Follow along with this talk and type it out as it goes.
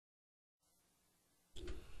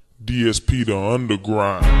DSP the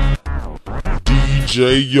Underground,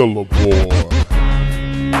 DJ Yellow Boy,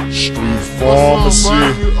 Street Pharmacy.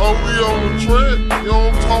 Oh, we on the track, you know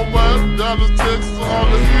what I'm talking about? Dallas, Texas, all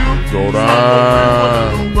the hills. Go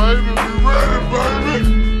down. Baby, be ready, baby.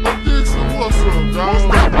 I'm Dixon, what's up, dog?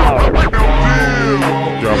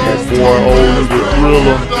 Got my boy Oldie the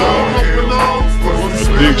Thrilla.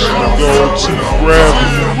 Addiction to gold teeth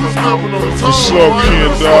grabbing. What's up,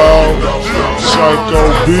 Ken Dog? Psycho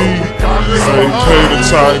B, AK the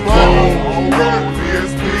Tycoon.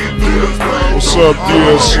 What's up,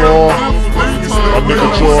 D.S.P? My nigga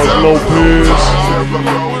George Lopez,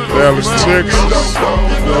 Dallas, Texas,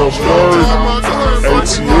 Fort Worth,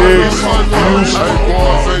 ATX,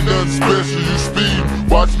 Houston.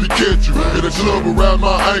 Watch me catch you. In a club around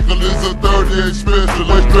my ankle is a 38 special.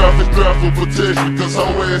 Let's draft for protection, cause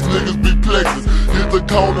whole ass niggas be plexing. Hit the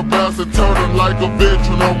corner, bounce and turn them like a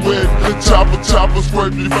veteran. I'm wet. Chopper,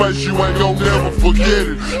 scrape your face, you ain't gon' never forget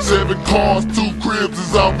it. 7 cars, 2 cribs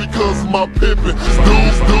is out because of my pimpin'.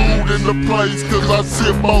 Dude in the place, cause I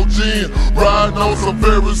sip more gin. Riding on some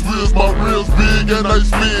Ferris wheels, my reels big and they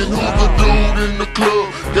spin. Who's the dude in the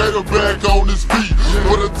club? Gator back on his feet.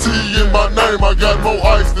 With a T in my name, I got more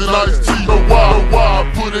ice than iced tea. Know why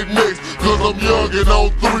I put it next? Cause I'm young and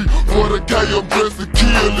on 3. For the K, I'm dressed to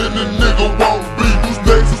kill and the nigga won't be. Who's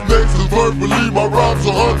next is verbally, my rhymes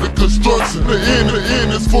are under construction. The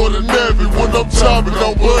end is for the Navy when I'm chopping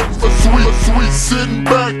on buttons. For sweet, sitting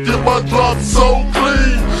back, get my drop so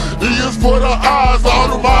clean. E is for the eyes, all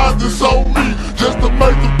them eyes that's on me. Just to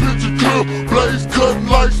make the picture clear, blades cutting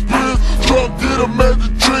like spears. Trump did a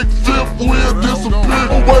magic trick, 5th wheel disappear.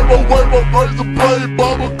 Away my razor blade,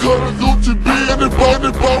 Baba cut a Gucci B. And it boat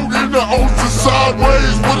in the ocean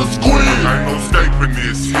sideways with a squeeze. Ain't no escaping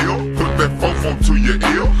this hill. Put that fofo to your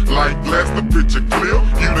ear. Like glass, the picture clear.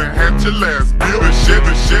 You done had your last bill. And shed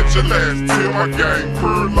your last tear. My gang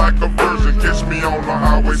purred like a virgin. Catch me on the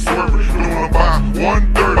highway swerving. Doing by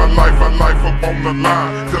 1/3. My life up on the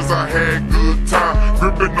line. Cause I had good time.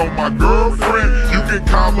 Gripping on my girlfriend. You can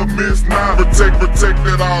call her Miss 9. Protect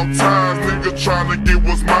at all times. Nigga tryna get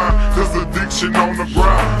what's mine. Cause addiction on the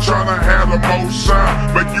grind. Tryna have the most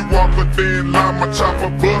shine. Make you walk a thin line. My chopper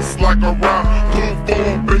bust like a rhyme. Pull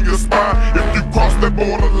forward in your spine. If you cross that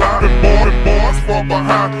borderline. The boys fall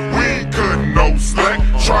behind. We ain't cutting no slack.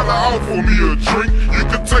 Tryna offer me a drink. You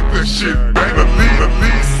can take that shit back. The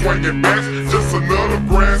lead swinging back. Just another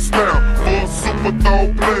grand slam. For a super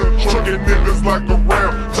throw player. Trucking niggas like a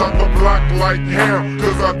ram. Chop the block like ham.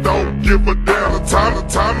 Cause I don't give a damn. The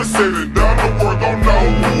time is said and done. The world don't know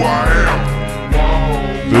who I am.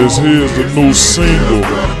 This here's the new single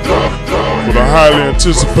for the highly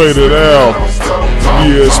anticipated album,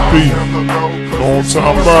 D.S.P. Know what I'm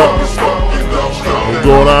talking about? Don't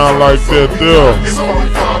go down like that there.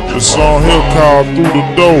 The song here called Thru Tha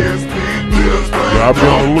Door. Yeah, I'll be on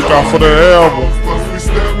the lookout for the album.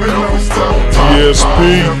 D.S.P.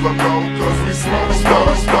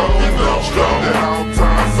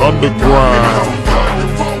 Underground.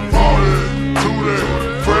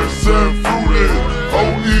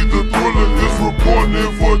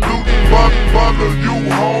 Follow you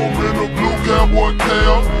home in a blue cowboy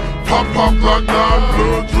cab. Pop like 9,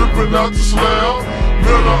 blood dripping out the slab.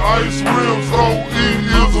 Miller ice rims, OE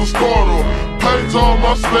is a starter. Paint on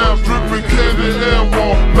my slabs, dripping candy and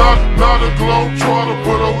more. Not a globe trotter,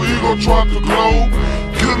 but OE gon' try to globe.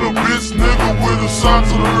 Kill a bitch nigga with a shot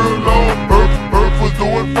to the earlobe. Earth was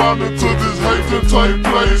doing fine until this hate to take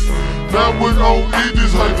place. Now with OE,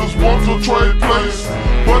 these haters want to trade place.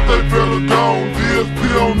 But they better gone, D.S.P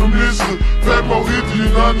on the mission. Pamo hit the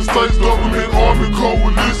United States government army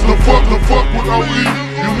coalition. The fuck with OE,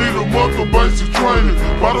 you need a month of basic training.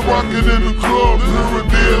 By the rockin' in the club, hearing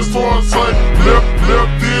D.S.R say,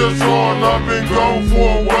 left D.S.R and I've been gone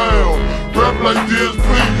for a while. Rap like D.S.P,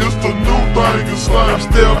 it's the new thing in slang.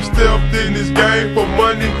 I stepped in this game for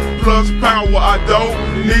money plus power. I don't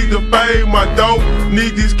need the fame, I don't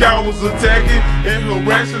need these cowards attacking and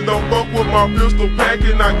harassing. Don't fuck with my pistol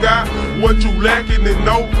packing. I got what you lacking and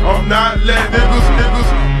no, I'm not lacking.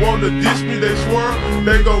 Niggas wanna dish me, they swear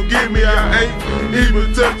they gon' get me. I ain't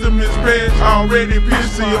even touched him his pants, already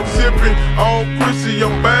pissy. I'm sipping on Chrissy,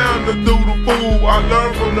 I'm bound to do the fool. I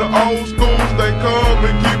learned from the old schools, they come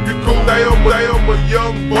and keep you cool. They am a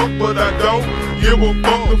young buck, but I don't give a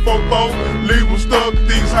fuck. The folk leave them stuck,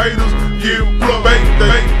 these haters give them pluck.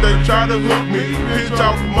 They try to hook me, pitch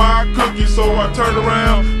off my cookie, so I turn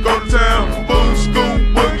around, go to town, boom, scoop,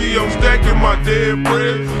 boogie. I'm stacking my dead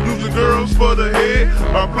bread, using girls for the head.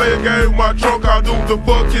 I play a game with my trunk, I do the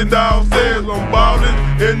fucking downstairs. I'm ballin'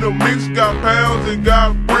 in the mix, got pounds and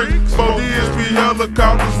got bricks. So DSP hella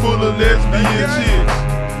helicopters full of lesbian chicks.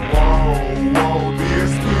 Whoa,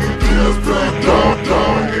 Dsp Thru Tha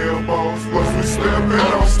Door. Elbows, plus we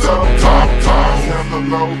steppin' on stuff. Top, hella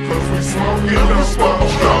low, cause we smoking up stuff.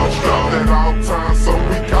 At all times, so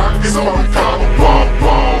we cockin' smoke up. Whoa,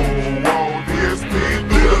 Dsp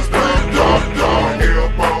Thru Tha Door.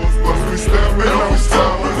 Elbows, plus we steppin' on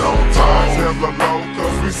stuff. Hella low,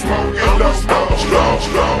 cause we smoking up stuff.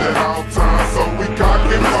 At all times, so we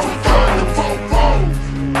cockin'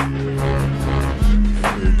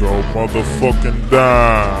 Here go motherfucking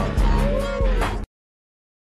down.